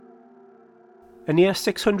A near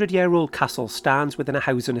 600-year-old castle stands within a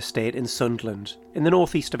housing estate in Sunderland, in the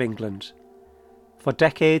northeast of England. For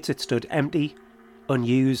decades it stood empty,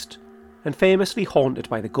 unused, and famously haunted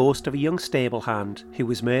by the ghost of a young stable hand who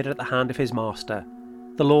was murdered at the hand of his master,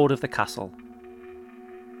 the lord of the castle.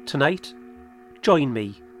 Tonight, join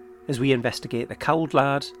me as we investigate the cowled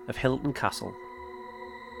lad of Hylton Castle.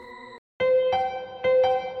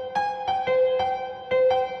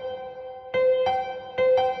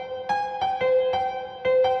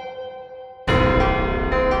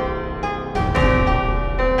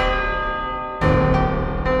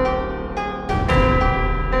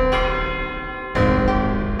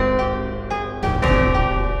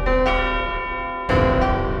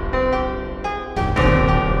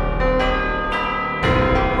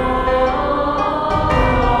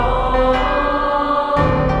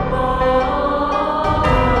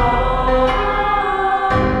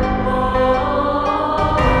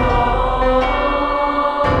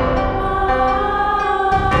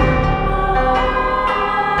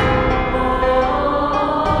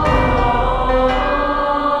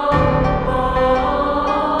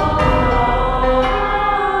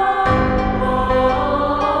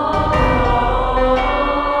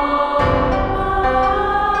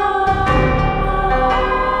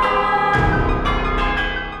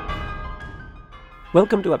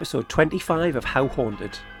 Welcome to episode 25 of How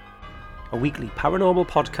Haunted, a weekly paranormal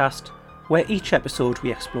podcast where each episode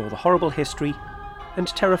we explore the horrible history and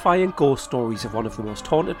terrifying ghost stories of one of the most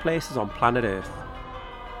haunted places on planet Earth.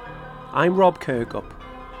 I'm Rob Kirkup,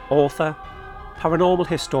 author, paranormal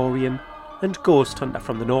historian and ghost hunter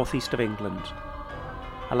from the northeast of England.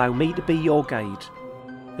 Allow me to be your guide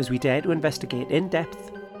as we dare to investigate in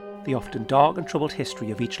depth the often dark and troubled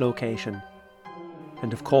history of each location.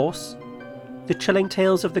 And of course, the chilling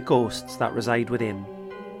tales of the ghosts that reside within.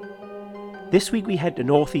 This week we head to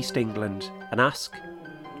northeast England and ask,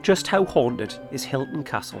 just how haunted is Hylton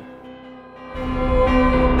Castle?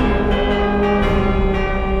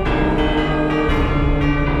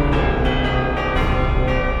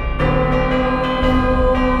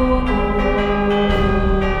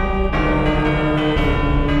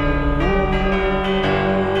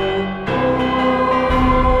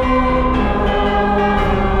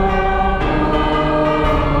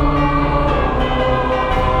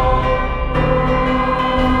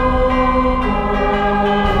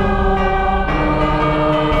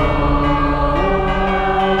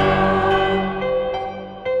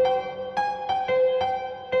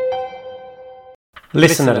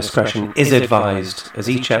 Listener discretion is advised, as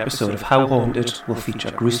each episode of How Haunted will feature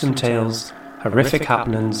gruesome tales, horrific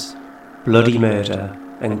happenings, bloody murder,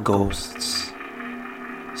 and ghosts.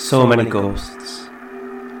 So many ghosts.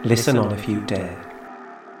 Listen on if you dare.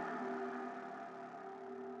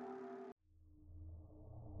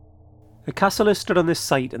 The castle has stood on this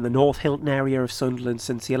site in the North Hylton area of Sunderland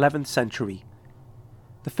since the 11th century.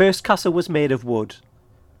 The first castle was made of wood,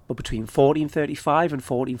 but between 1435 and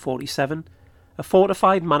 1447, a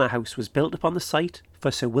fortified manor house was built upon the site for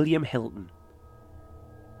Sir William Hylton.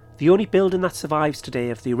 The only building that survives today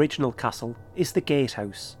of the original castle is the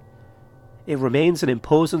gatehouse. It remains an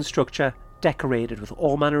imposing structure decorated with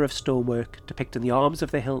all manner of stonework depicting the arms of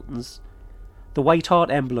the Hyltons, the White Hart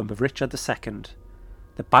emblem of Richard II,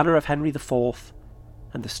 the banner of Henry IV,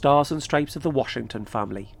 and the stars and stripes of the Washington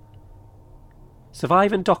family.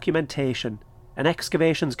 Surviving documentation and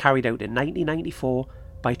excavations carried out in 1994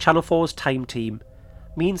 by Channel 4's Time Team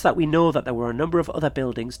means that we know that there were a number of other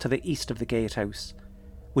buildings to the east of the gatehouse,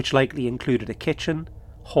 which likely included a kitchen,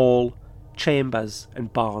 hall, chambers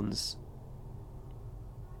and barns.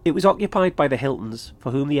 It was occupied by the Hyltons,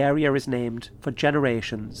 for whom the area is named, for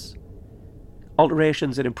generations.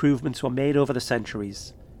 Alterations and improvements were made over the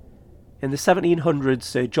centuries. In the 1700s,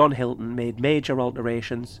 Sir John Hylton made major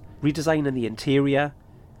alterations, redesigning the interior,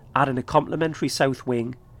 adding a complementary south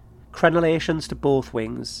wing, crenellations to both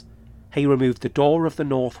wings. He removed the door of the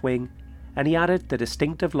north wing, and he added the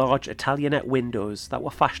distinctive large Italianate windows that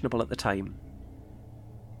were fashionable at the time.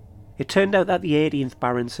 It turned out that the 18th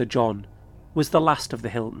Baron Sir John was the last of the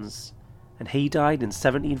Hyltons, and he died in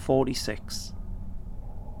 1746.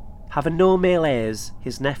 Having no male heirs,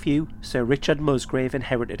 his nephew Sir Richard Musgrave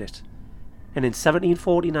inherited it, and in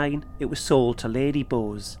 1749 it was sold to Lady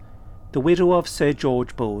Bowes, the widow of Sir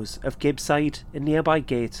George Bowes of Gibbside in nearby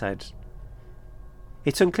Gateshead.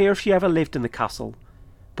 It's unclear if she ever lived in the castle,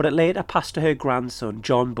 but it later passed to her grandson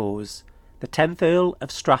John Bowes, the 10th Earl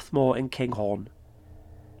of Strathmore and Kinghorn.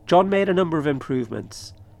 John made a number of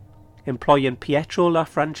improvements, employing Pietro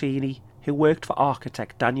Lafrancini, who worked for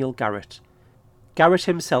architect Daniel Garrett. Garrett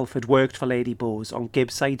himself had worked for Lady Bowes on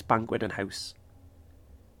Gibbside's banqueting house.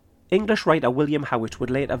 English writer William Howitt would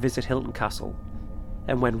later visit Hylton Castle,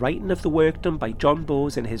 and when writing of the work done by John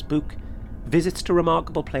Bowes in his book Visits to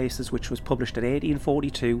Remarkable Places, which was published in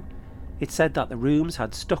 1842, it said that the rooms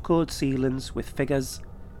had stuccoed ceilings with figures,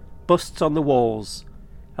 busts on the walls,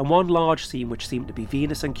 and one large scene which seemed to be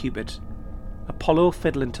Venus and Cupid, Apollo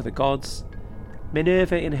fiddling to the gods,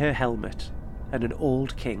 Minerva in her helmet, and an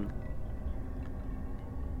old king.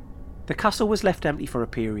 The castle was left empty for a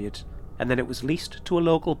period, and then it was leased to a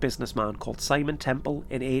local businessman called Simon Temple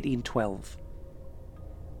in 1812.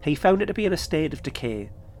 He found it to be in a state of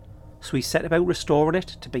decay, so he set about restoring it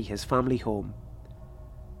to be his family home.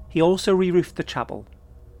 He also re-roofed the chapel.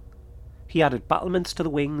 He added battlements to the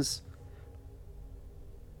wings,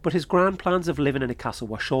 but his grand plans of living in a castle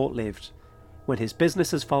were short-lived when his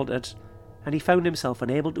businesses faltered and he found himself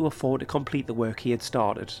unable to afford to complete the work he had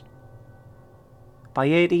started. By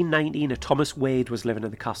 1819 a Thomas Wade was living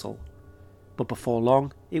in the castle, but before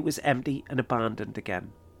long it was empty and abandoned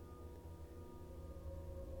again.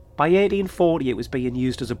 By 1840 it was being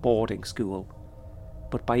used as a boarding school,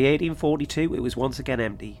 but by 1842 it was once again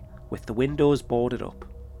empty, with the windows boarded up.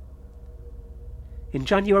 In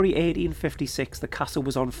January 1856 the castle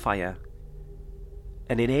was on fire,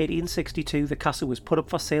 and in 1862 the castle was put up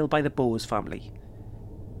for sale by the Bowes family.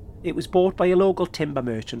 It was bought by a local timber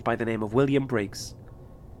merchant by the name of William Briggs.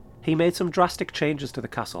 He made some drastic changes to the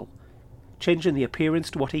castle, changing the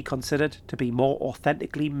appearance to what he considered to be more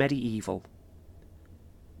authentically medieval.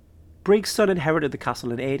 Briggs' son inherited the castle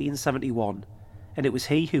in 1871, and it was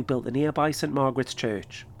he who built the nearby St Margaret's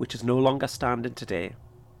Church, which is no longer standing today.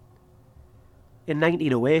 In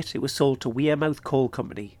 1908 it was sold to Wearmouth Coal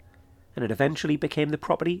Company, and it eventually became the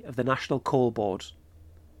property of the National Coal Board.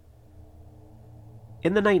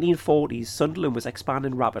 In the 1940s Sunderland was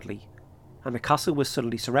expanding rapidly, and the castle was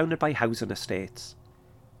suddenly surrounded by housing estates,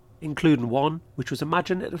 including one which was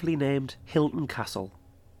imaginatively named Hylton Castle.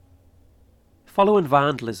 Following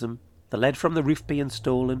vandalism, the lead from the roof being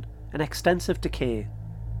stolen, and extensive decay,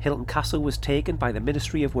 Hylton Castle was taken by the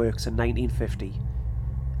Ministry of Works in 1950,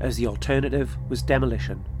 as the alternative was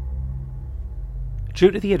demolition.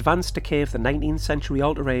 Due to the advanced decay of the 19th century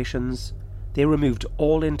alterations, they removed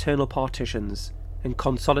all internal partitions and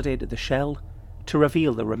consolidated the shell to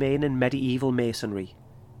reveal the remaining medieval masonry.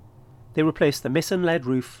 They replaced the missing lead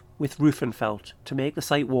roof with roofing felt to make the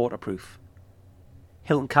site waterproof.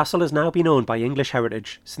 Hylton Castle has now been owned by English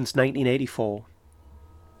Heritage since 1984.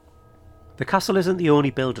 The castle isn't the only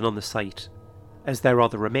building on the site, as there are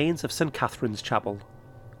the remains of St Catherine's Chapel,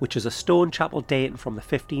 which is a stone chapel dating from the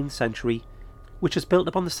 15th century, which is built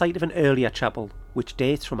upon the site of an earlier chapel, which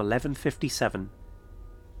dates from 1157.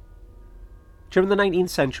 During the 19th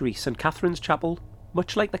century, St Catherine's Chapel,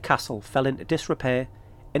 much like the castle, fell into disrepair,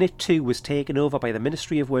 and it too was taken over by the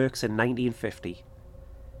Ministry of Works in 1950.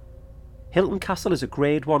 Hylton Castle is a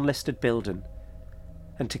Grade 1 listed building,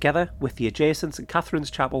 and together with the adjacent St Catherine's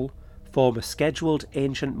Chapel form a scheduled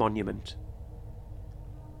ancient monument.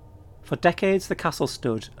 For decades the castle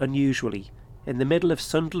stood, unusually, in the middle of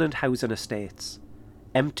Sunderland housing estates,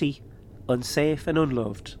 empty, unsafe and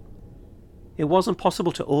unloved. It wasn't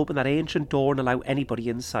possible to open that ancient door and allow anybody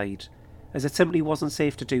inside, as it simply wasn't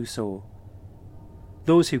safe to do so.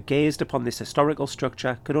 Those who gazed upon this historical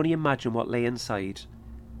structure could only imagine what lay inside,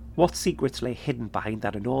 what secrets lay hidden behind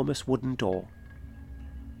that enormous wooden door.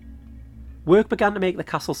 Work began to make the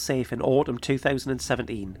castle safe in autumn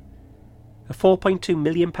 2017. A £4.2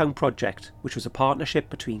 million project, which was a partnership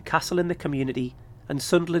between Castle and the community and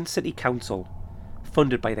Sunderland City Council,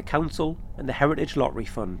 funded by the council and the Heritage Lottery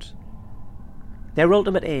Fund. Their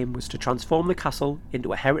ultimate aim was to transform the castle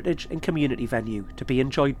into a heritage and community venue to be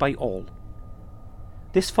enjoyed by all.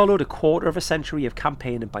 This followed a quarter of a century of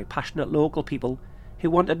campaigning by passionate local people who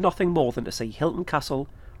wanted nothing more than to see Hylton Castle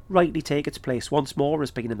rightly take its place once more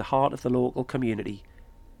as being in the heart of the local community,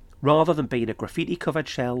 rather than being a graffiti-covered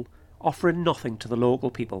shell offering nothing to the local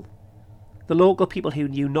people. The local people who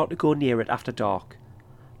knew not to go near it after dark,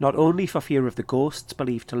 not only for fear of the ghosts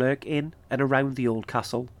believed to lurk in and around the old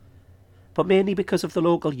castle, but mainly because of the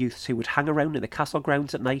local youths who would hang around in the castle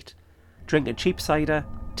grounds at night, drinking cheap cider,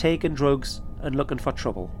 taking drugs and looking for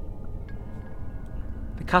trouble.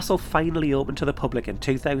 The castle finally opened to the public in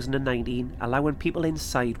 2019, allowing people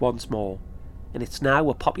inside once more, and it's now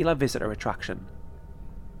a popular visitor attraction.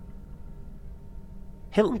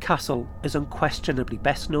 Hylton Castle is unquestionably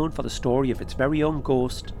best known for the story of its very own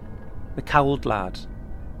ghost, the Cowled Lad.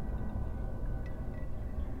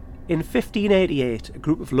 In 1588, a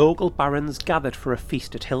group of local barons gathered for a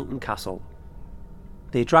feast at Hylton Castle.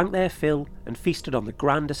 They drank their fill and feasted on the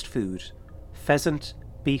grandest food: pheasant,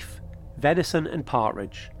 beef, venison and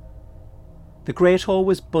partridge. The great hall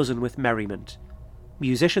was buzzing with merriment.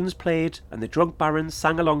 Musicians played and the drunk barons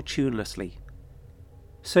sang along tunelessly.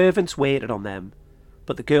 Servants waited on them,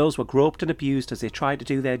 but the girls were groped and abused as they tried to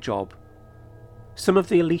do their job. Some of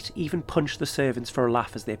the elite even punched the servants for a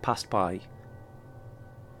laugh as they passed by.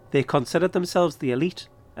 They considered themselves the elite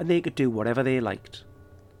and they could do whatever they liked.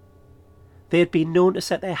 They had been known to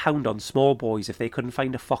set their hound on small boys if they couldn't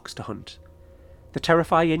find a fox to hunt. The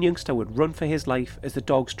terrifying youngster would run for his life as the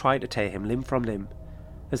dogs tried to tear him limb from limb,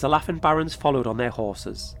 as the laughing barons followed on their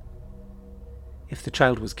horses. If the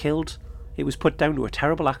child was killed, it was put down to a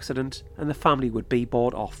terrible accident and the family would be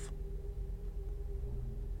bought off.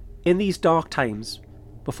 In these dark times,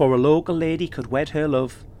 before a local lady could wed her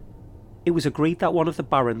love, it was agreed that one of the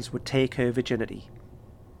barons would take her virginity.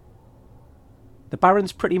 The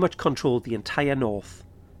barons pretty much controlled the entire north,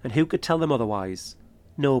 and who could tell them otherwise?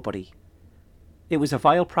 Nobody. It was a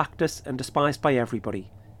vile practice and despised by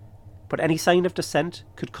everybody, but any sign of dissent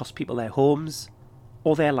could cost people their homes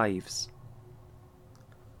or their lives.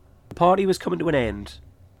 The party was coming to an end,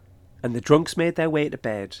 and the drunks made their way to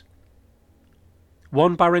bed.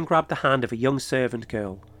 One baron grabbed the hand of a young servant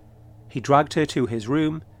girl. He dragged her to his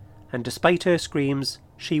room, and despite her screams,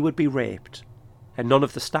 she would be raped, and none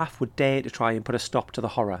of the staff would dare to try and put a stop to the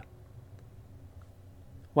horror.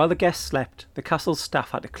 While the guests slept, the castle's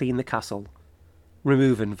staff had to clean the castle,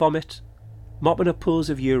 removing vomit, mopping up pools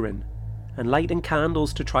of urine, and lighting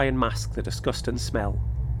candles to try and mask the disgusting smell.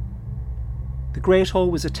 The Great Hall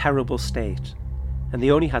was a terrible state, and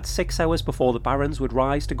they only had 6 hours before the barons would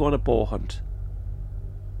rise to go on a boar hunt.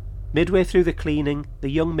 Midway through the cleaning, the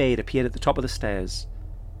young maid appeared at the top of the stairs.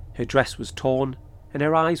 Her dress was torn, and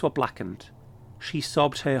her eyes were blackened. She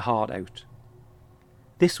sobbed her heart out.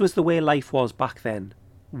 This was the way life was back then,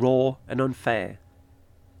 raw and unfair.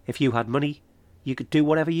 If you had money, you could do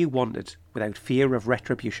whatever you wanted without fear of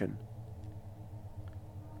retribution.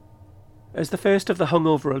 As the first of the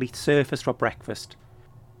hungover elite surfaced for breakfast,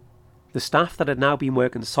 the staff that had now been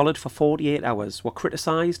working solid for 48 hours were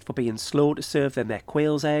criticised for being slow to serve them their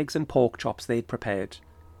quail's eggs and pork chops they'd prepared.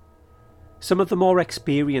 Some of the more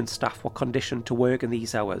experienced staff were conditioned to work in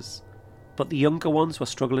these hours, but the younger ones were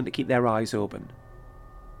struggling to keep their eyes open.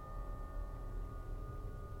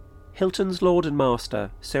 Hylton's Lord and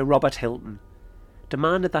Master, Sir Robert Hylton,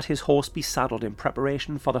 demanded that his horse be saddled in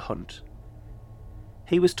preparation for the hunt.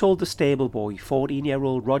 He was told the stable boy,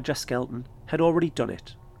 14-year-old Roger Skelton, had already done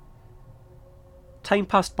it. Time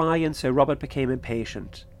passed by and Sir Robert became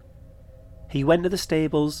impatient. He went to the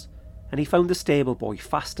stables and he found the stable boy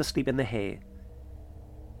fast asleep in the hay.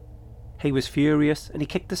 He was furious and he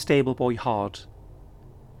kicked the stable boy hard.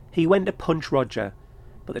 He went to punch Roger,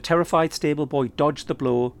 but the terrified stable boy dodged the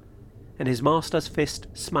blow and his master's fist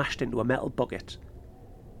smashed into a metal bucket.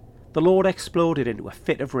 The Lord exploded into a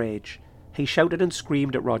fit of rage. He shouted and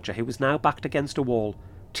screamed at Roger, who was now backed against a wall,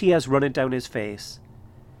 tears running down his face.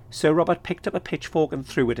 Sir Robert picked up a pitchfork and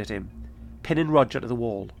threw it at him, pinning Roger to the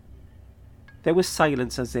wall. There was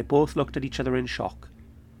silence as they both looked at each other in shock.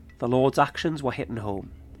 The Lord's actions were hitting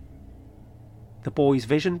home. The boy's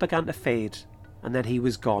vision began to fade, and then he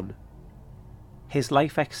was gone. His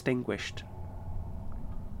life extinguished.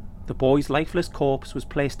 The boy's lifeless corpse was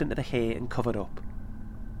placed into the hay and covered up.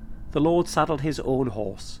 The Lord saddled his own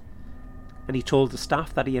horse, and he told the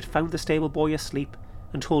staff that he had found the stable boy asleep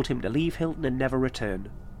and told him to leave Hylton and never return.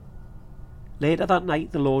 Later that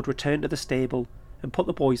night the Lord returned to the stable and put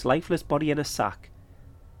the boy's lifeless body in a sack.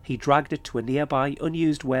 He dragged it to a nearby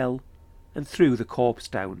unused well and threw the corpse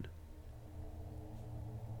down.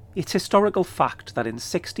 It's historical fact that in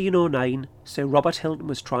 1609 Sir Robert Hylton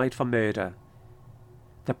was tried for murder.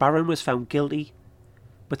 The Baron was found guilty,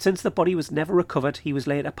 but since the body was never recovered he was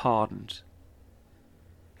later pardoned.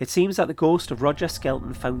 It seems that the ghost of Roger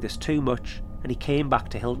Skelton found this too much and he came back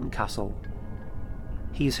to Hylton Castle.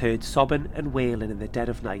 He is heard sobbing and wailing in the dead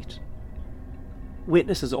of night.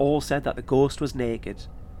 Witnesses all said that the ghost was naked,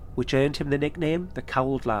 which earned him the nickname the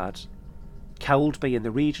Cowled Lad, cowled being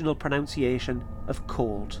the regional pronunciation of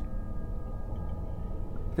cold.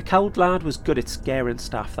 The Cowled Lad was good at scaring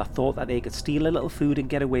staff that thought that they could steal a little food and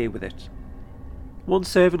get away with it. One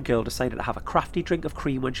servant girl decided to have a crafty drink of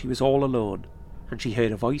cream when she was all alone, and she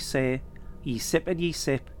heard a voice say, "Ye sip and ye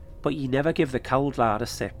sip, but ye never give the Cowled Lad a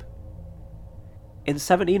sip." In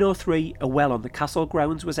 1703 a well on the castle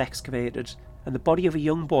grounds was excavated and the body of a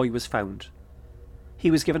young boy was found.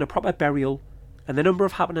 He was given a proper burial and the number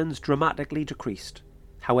of happenings dramatically decreased.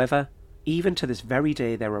 However, even to this very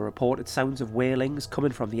day there are reported sounds of wailings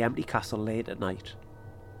coming from the empty castle late at night.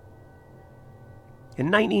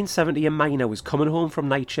 In 1970 a miner was coming home from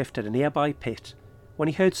night shift at a nearby pit when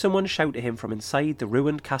he heard someone shout to him from inside the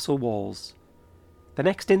ruined castle walls. The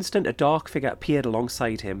next instant a dark figure appeared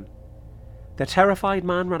alongside him. The terrified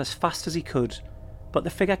man ran as fast as he could, but the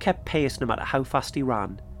figure kept pace no matter how fast he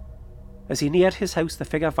ran. As he neared his house, the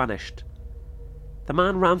figure vanished. The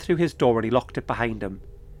man ran through his door and he locked it behind him.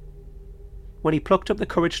 When he plucked up the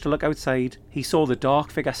courage to look outside, he saw the dark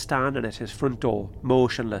figure standing at his front door,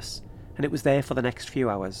 motionless, and it was there for the next few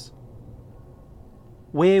hours.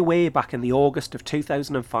 Way back in the August of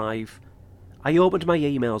 2005, I opened my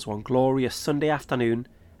emails one glorious Sunday afternoon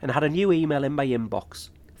and had a new email in my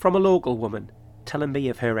inbox from a local woman telling me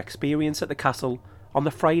of her experience at the castle on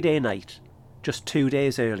the Friday night, just 2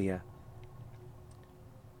 days earlier.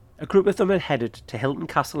 A group of them had headed to Hylton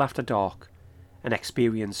Castle after dark and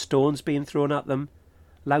experienced stones being thrown at them,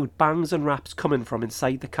 loud bangs and raps coming from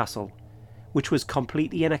inside the castle, which was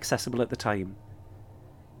completely inaccessible at the time.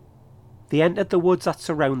 They entered the woods that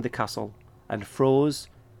surround the castle and froze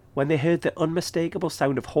when they heard the unmistakable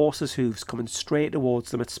sound of horses' hooves coming straight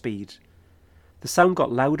towards them at speed. The sound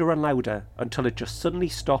got louder and louder until it just suddenly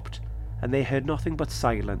stopped and they heard nothing but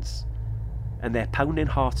silence and their pounding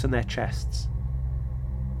hearts in their chests.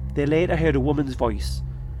 They later heard a woman's voice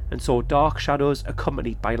and saw dark shadows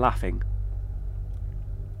accompanied by laughing.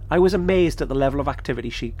 I was amazed at the level of activity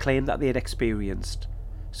she claimed that they had experienced,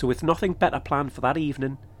 so with nothing better planned for that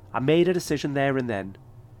evening, I made a decision there and then,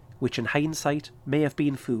 which in hindsight may have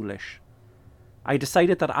been foolish. I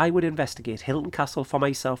decided that I would investigate Hylton Castle for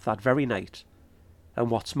myself that very night,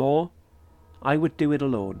 and what's more, I would do it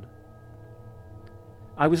alone.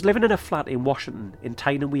 I was living in a flat in Washington in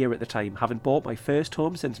Tyne and Wear at the time, having bought my first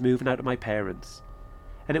home since moving out of my parents,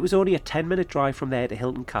 and it was only a 10-minute drive from there to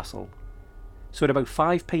Hylton Castle. So at about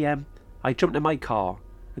 5 p.m, I jumped in my car,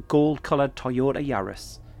 a gold-coloured Toyota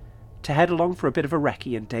Yaris, to head along for a bit of a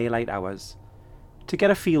recce in daylight hours, to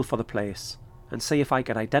get a feel for the place and see if I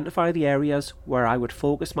could identify the areas where I would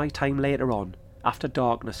focus my time later on, after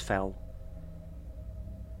darkness fell.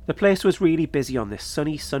 The place was really busy on this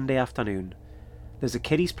sunny Sunday afternoon. There's a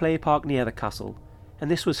kiddies play park near the castle, and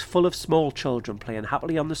this was full of small children playing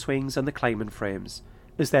happily on the swings and the climbing frames,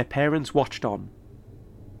 as their parents watched on.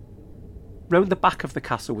 Round the back of the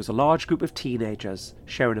castle was a large group of teenagers,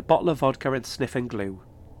 sharing a bottle of vodka and sniffing glue.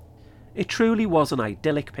 It truly was an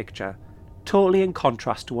idyllic picture, totally in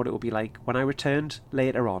contrast to what it would be like when I returned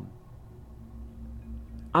later on.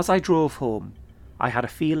 As I drove home, I had a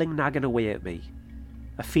feeling nagging away at me,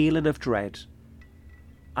 a feeling of dread.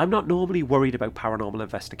 I'm not normally worried about paranormal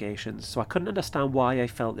investigations, so I couldn't understand why I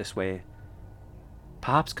felt this way.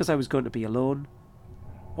 Perhaps because I was going to be alone,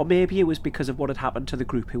 or maybe it was because of what had happened to the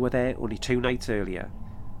group who were there only 2 nights earlier.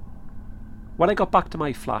 When I got back to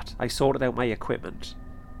my flat, I sorted out my equipment,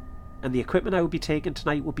 and the equipment I would be taking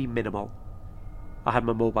tonight would be minimal. I had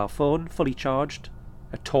my mobile phone fully charged,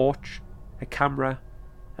 a torch, a camera,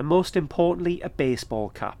 and most importantly a baseball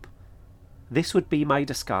cap. This would be my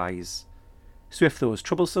disguise, so if those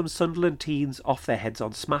troublesome Sunderland teens off their heads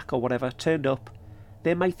on smack or whatever turned up,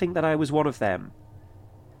 they might think that I was one of them.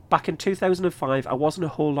 Back in 2005 I wasn't a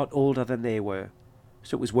whole lot older than they were,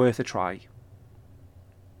 so it was worth a try.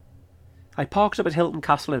 I parked up at Hylton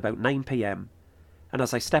Castle at about 9 p.m, and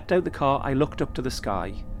as I stepped out the car I looked up to the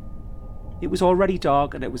sky. It was already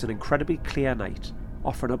dark and it was an incredibly clear night,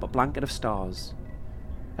 offering up a blanket of stars.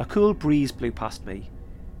 A cool breeze blew past me,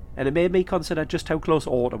 and it made me consider just how close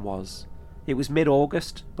autumn was. It was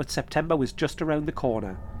mid-August, but September was just around the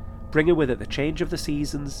corner, bringing with it the change of the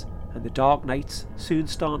seasons and the dark nights soon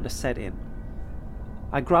starting to set in.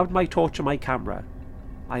 I grabbed my torch and my camera.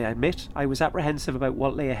 I admit I was apprehensive about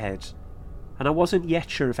what lay ahead, and I wasn't yet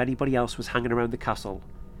sure if anybody else was hanging around the castle,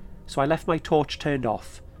 so I left my torch turned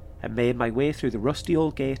off and made my way through the rusty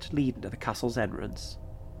old gate leading to the castle's entrance.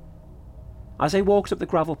 As I walked up the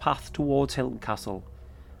gravel path towards Hylton Castle,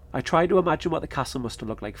 I tried to imagine what the castle must have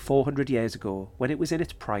looked like 400 years ago when it was in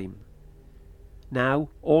its prime. Now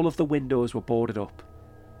all of the windows were boarded up,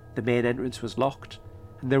 the main entrance was locked,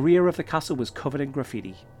 and the rear of the castle was covered in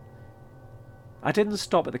graffiti. I didn't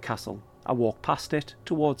stop at the castle. I walked past it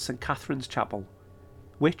towards St. Catherine's Chapel,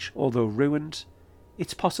 which, although ruined,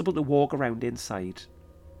 it's possible to walk around inside.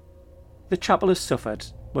 The chapel has suffered,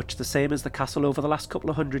 much the same as the castle over the last couple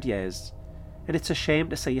of 100 years, and it's a shame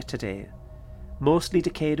to see it today, mostly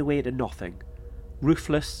decayed away to nothing,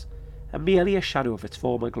 roofless, and merely a shadow of its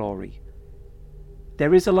former glory.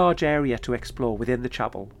 There is a large area to explore within the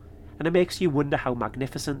chapel, and it makes you wonder how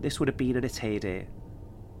magnificent this would have been in its heyday.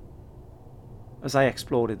 As I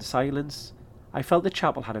explored in silence, I felt the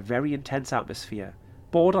chapel had a very intense atmosphere,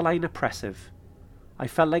 borderline oppressive. I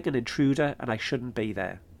felt like an intruder and I shouldn't be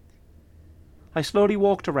there. I slowly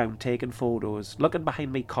walked around taking photos, looking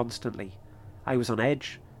behind me constantly. I was on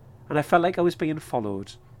edge, and I felt like I was being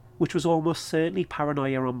followed, which was almost certainly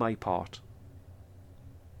paranoia on my part.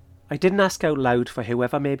 I didn't ask out loud for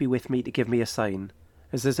whoever may be with me to give me a sign,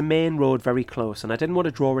 as there's a main road very close and I didn't want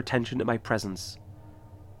to draw attention to my presence.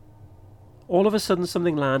 All of a sudden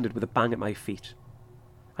something landed with a bang at my feet.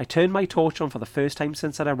 I turned my torch on for the first time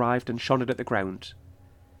since I'd arrived and shone it at the ground.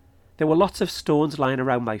 There were lots of stones lying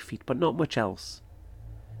around my feet, but not much else.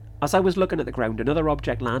 As I was looking at the ground, another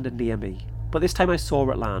object landed near me, but this time I saw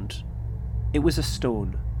it land. It was a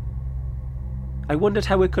stone. I wondered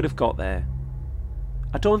how it could have got there.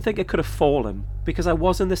 I don't think it could have fallen, because I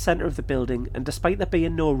was in the centre of the building, and despite there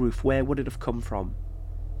being no roof, where would it have come from?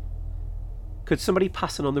 Could somebody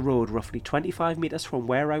passing on the road roughly 25 metres from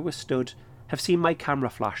where I was stood have seen my camera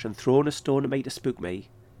flash and thrown a stone at me to spook me?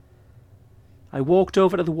 I walked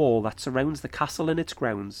over to the wall that surrounds the castle and its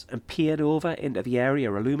grounds and peered over into the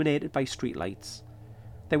area illuminated by streetlights.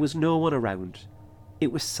 There was no one around.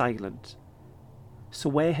 It was silent. So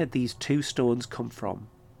where had these two stones come from?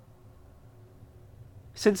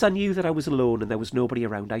 Since I knew that I was alone and there was nobody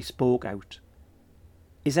around, I spoke out.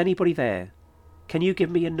 "Is anybody there? Can you give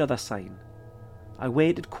me another sign?" I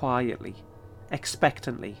waited quietly,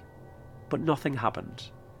 expectantly, but nothing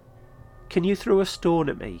happened. "Can you throw a stone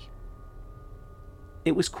at me?"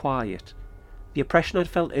 It was quiet. The oppression I'd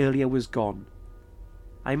felt earlier was gone.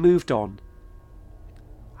 I moved on.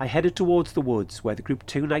 I headed towards the woods where the group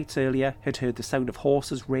 2 nights earlier had heard the sound of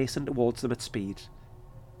horses racing towards them at speed.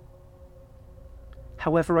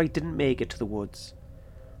 However, I didn't make it to the woods.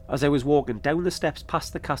 As I was walking down the steps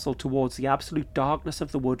past the castle towards the absolute darkness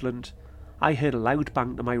of the woodland, I heard a loud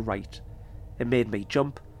bang to my right. It made me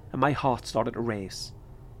jump and my heart started to race.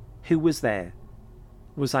 Who was there?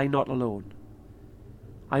 Was I not alone?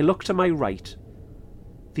 I looked to my right.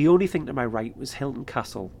 The only thing to my right was Hylton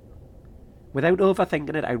Castle. Without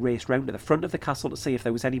overthinking it, I raced round to the front of the castle to see if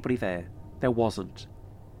there was anybody there. There wasn't.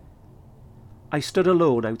 I stood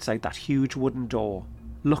alone outside that huge wooden door,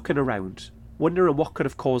 looking around, wondering what could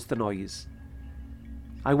have caused the noise.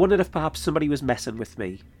 I wondered if perhaps somebody was messing with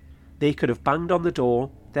me. They could have banged on the door,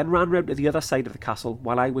 then ran round to the other side of the castle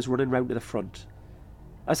while I was running round to the front.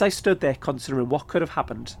 As I stood there considering what could have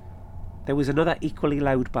happened, there was another equally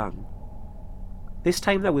loud bang. This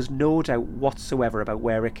time there was no doubt whatsoever about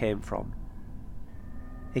where it came from.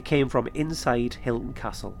 It came from inside Hylton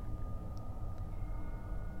Castle.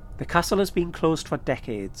 The castle has been closed for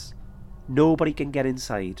decades. Nobody can get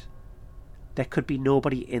inside. There could be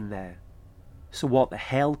nobody in there. So what the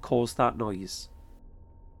hell caused that noise?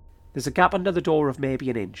 There's a gap under the door of maybe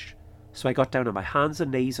an inch, so I got down on my hands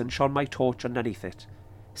and knees and shone my torch underneath it,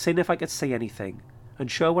 seeing if I could see anything,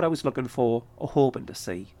 unsure what I was looking for or hoping to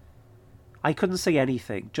see. I couldn't see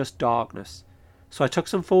anything, just darkness, so I took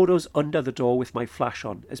some photos under the door with my flash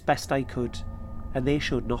on as best I could, and they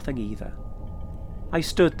showed nothing either. I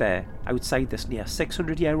stood there, outside this near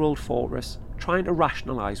 600-year-old fortress, trying to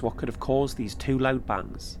rationalise what could have caused these two loud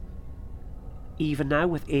bangs. Even now,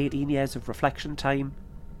 with 18 years of reflection time,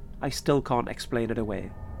 I still can't explain it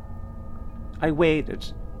away. I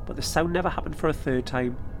waited, but the sound never happened for a third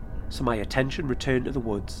time, so my attention returned to the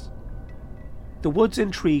woods. The woods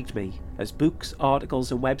intrigued me, as books,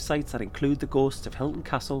 articles and websites that include the ghosts of Hylton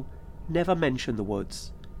Castle never mention the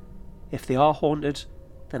woods. If they are haunted,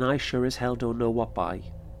 then I sure as hell don't know what by.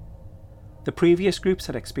 The previous groups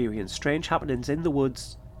had experienced strange happenings in the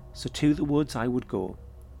woods, so to the woods I would go.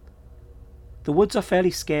 The woods are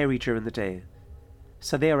fairly scary during the day,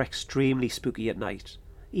 so they are extremely spooky at night,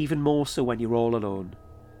 even more so when you're all alone.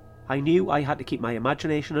 I knew I had to keep my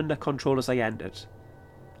imagination under control as I entered.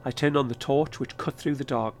 I turned on the torch which cut through the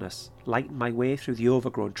darkness, lighting my way through the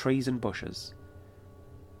overgrown trees and bushes.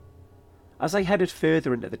 As I headed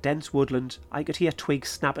further into the dense woodland, I could hear twigs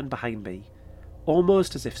snapping behind me,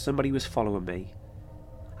 almost as if somebody was following me.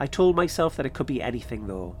 I told myself that it could be anything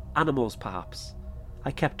though, animals perhaps. I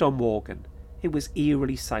kept on walking. It was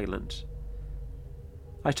eerily silent.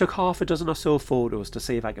 I took half a dozen or so photos to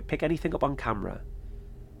see if I could pick anything up on camera.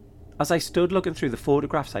 As I stood looking through the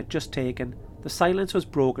photographs I'd just taken, the silence was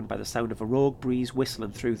broken by the sound of a rogue breeze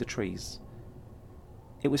whistling through the trees.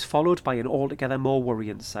 It was followed by an altogether more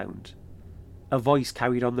worrying sound. A voice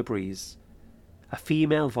carried on the breeze. A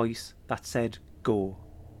female voice that said, "Go."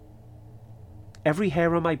 Every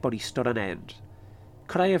hair on my body stood on end.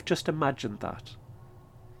 Could I have just imagined that?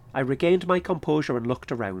 I regained my composure and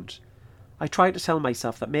looked around. I tried to tell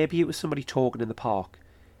myself that maybe it was somebody talking in the park,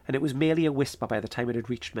 and it was merely a whisper by the time it had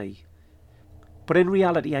reached me. But in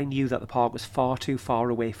reality I knew that the park was far too far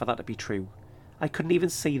away for that to be true. I couldn't even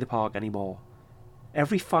see the park anymore.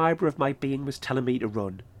 Every fibre of my being was telling me to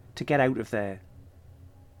run, to get out of there.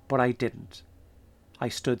 But I didn't. I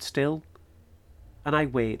stood still, and I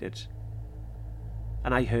waited,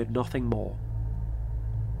 and I heard nothing more.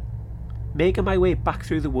 Making my way back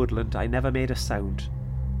through the woodland, I never made a sound,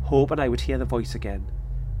 hoping I would hear the voice again,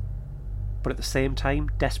 but at the same time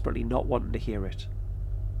desperately not wanting to hear it.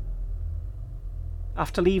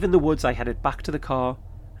 After leaving the woods, I headed back to the car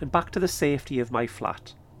and back to the safety of my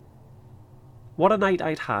flat. What a night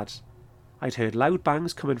I'd had. I'd heard loud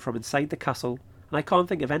bangs coming from inside the castle, and I can't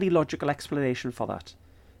think of any logical explanation for that.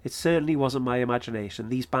 It certainly wasn't my imagination.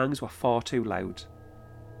 These bangs were far too loud.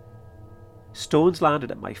 Stones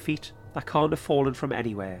landed at my feet that can't have fallen from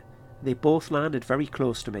anywhere. They both landed very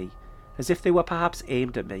close to me, as if they were perhaps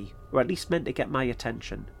aimed at me, or at least meant to get my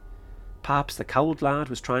attention. Perhaps the cowled lad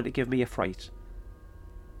was trying to give me a fright.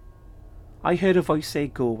 I heard a voice say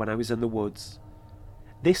go when I was in the woods.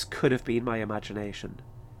 This could have been my imagination.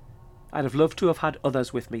 I'd have loved to have had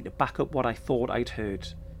others with me to back up what I thought I'd heard.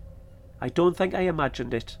 I don't think I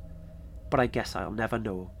imagined it, but I guess I'll never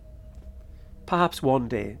know. Perhaps one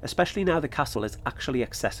day, especially now the castle is actually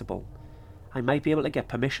accessible, I might be able to get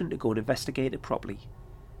permission to go and investigate it properly,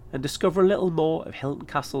 and discover a little more of Hylton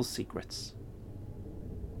Castle's secrets.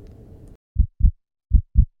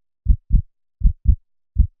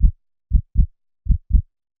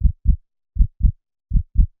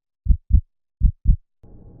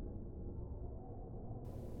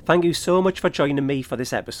 Thank you so much for joining me for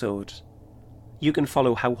this episode. You can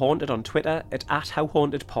follow How Haunted on Twitter at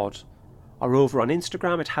 @HowHauntedPod, or over on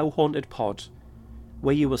Instagram at HowHauntedPod,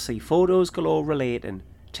 where you will see photos galore relating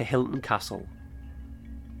to Hylton Castle.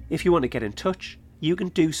 If you want to get in touch, you can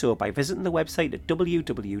do so by visiting the website at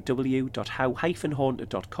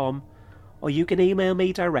www.how-haunted.com, or you can email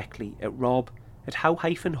me directly at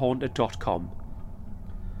rob@how-haunted.com.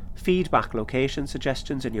 Feedback, location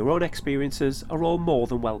suggestions and your own experiences are all more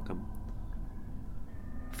than welcome.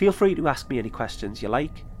 Feel free to ask me any questions you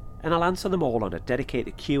like, and I'll answer them all on a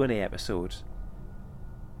dedicated Q&A episode.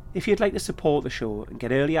 If you'd like to support the show and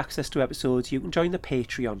get early access to episodes, you can join the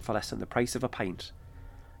Patreon for less than the price of a pint.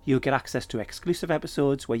 You'll get access to exclusive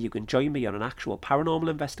episodes where you can join me on an actual paranormal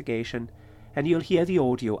investigation, and you'll hear the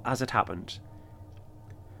audio as it happened.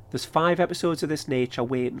 There's 5 episodes of this nature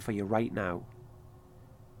waiting for you right now.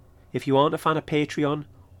 If you aren't a fan of Patreon,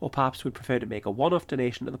 or perhaps would prefer to make a one-off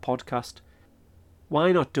donation to the podcast,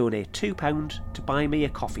 why not donate £2 to buy me a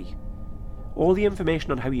coffee? All the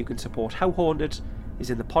information on how you can support How Haunted is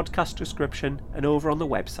in the podcast description and over on the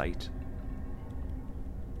website.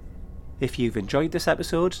 If you've enjoyed this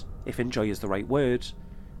episode, if enjoy is the right word,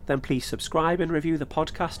 then please subscribe and review the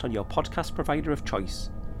podcast on your podcast provider of choice.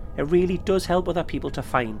 It really does help other people to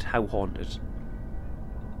find How Haunted.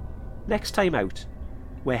 Next time out,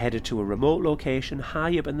 we're headed to a remote location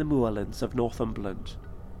high up in the moorlands of Northumberland,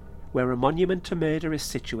 where a monument to murder is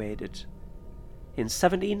situated. In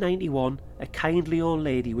 1791, a kindly old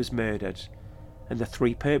lady was murdered, and the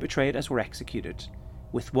 3 perpetrators were executed,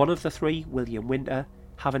 with one of the 3, William Winter,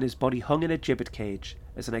 having his body hung in a gibbet cage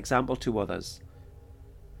as an example to others.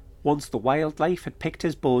 Once the wildlife had picked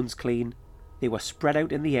his bones clean, they were spread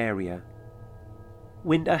out in the area.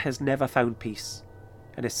 Winter has never found peace,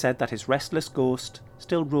 and it's said that his restless ghost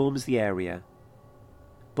still roams the area.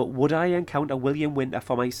 But would I encounter William Winter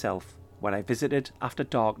for myself when I visited after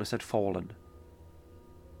darkness had fallen?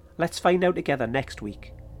 Let's find out together next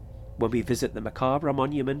week when we visit the macabre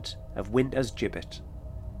monument of Winter's gibbet.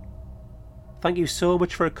 Thank you so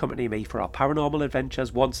much for accompanying me for our paranormal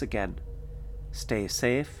adventures once again. Stay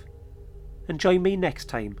safe, and join me next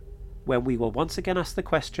time when we will once again ask the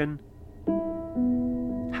question,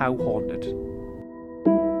 how haunted?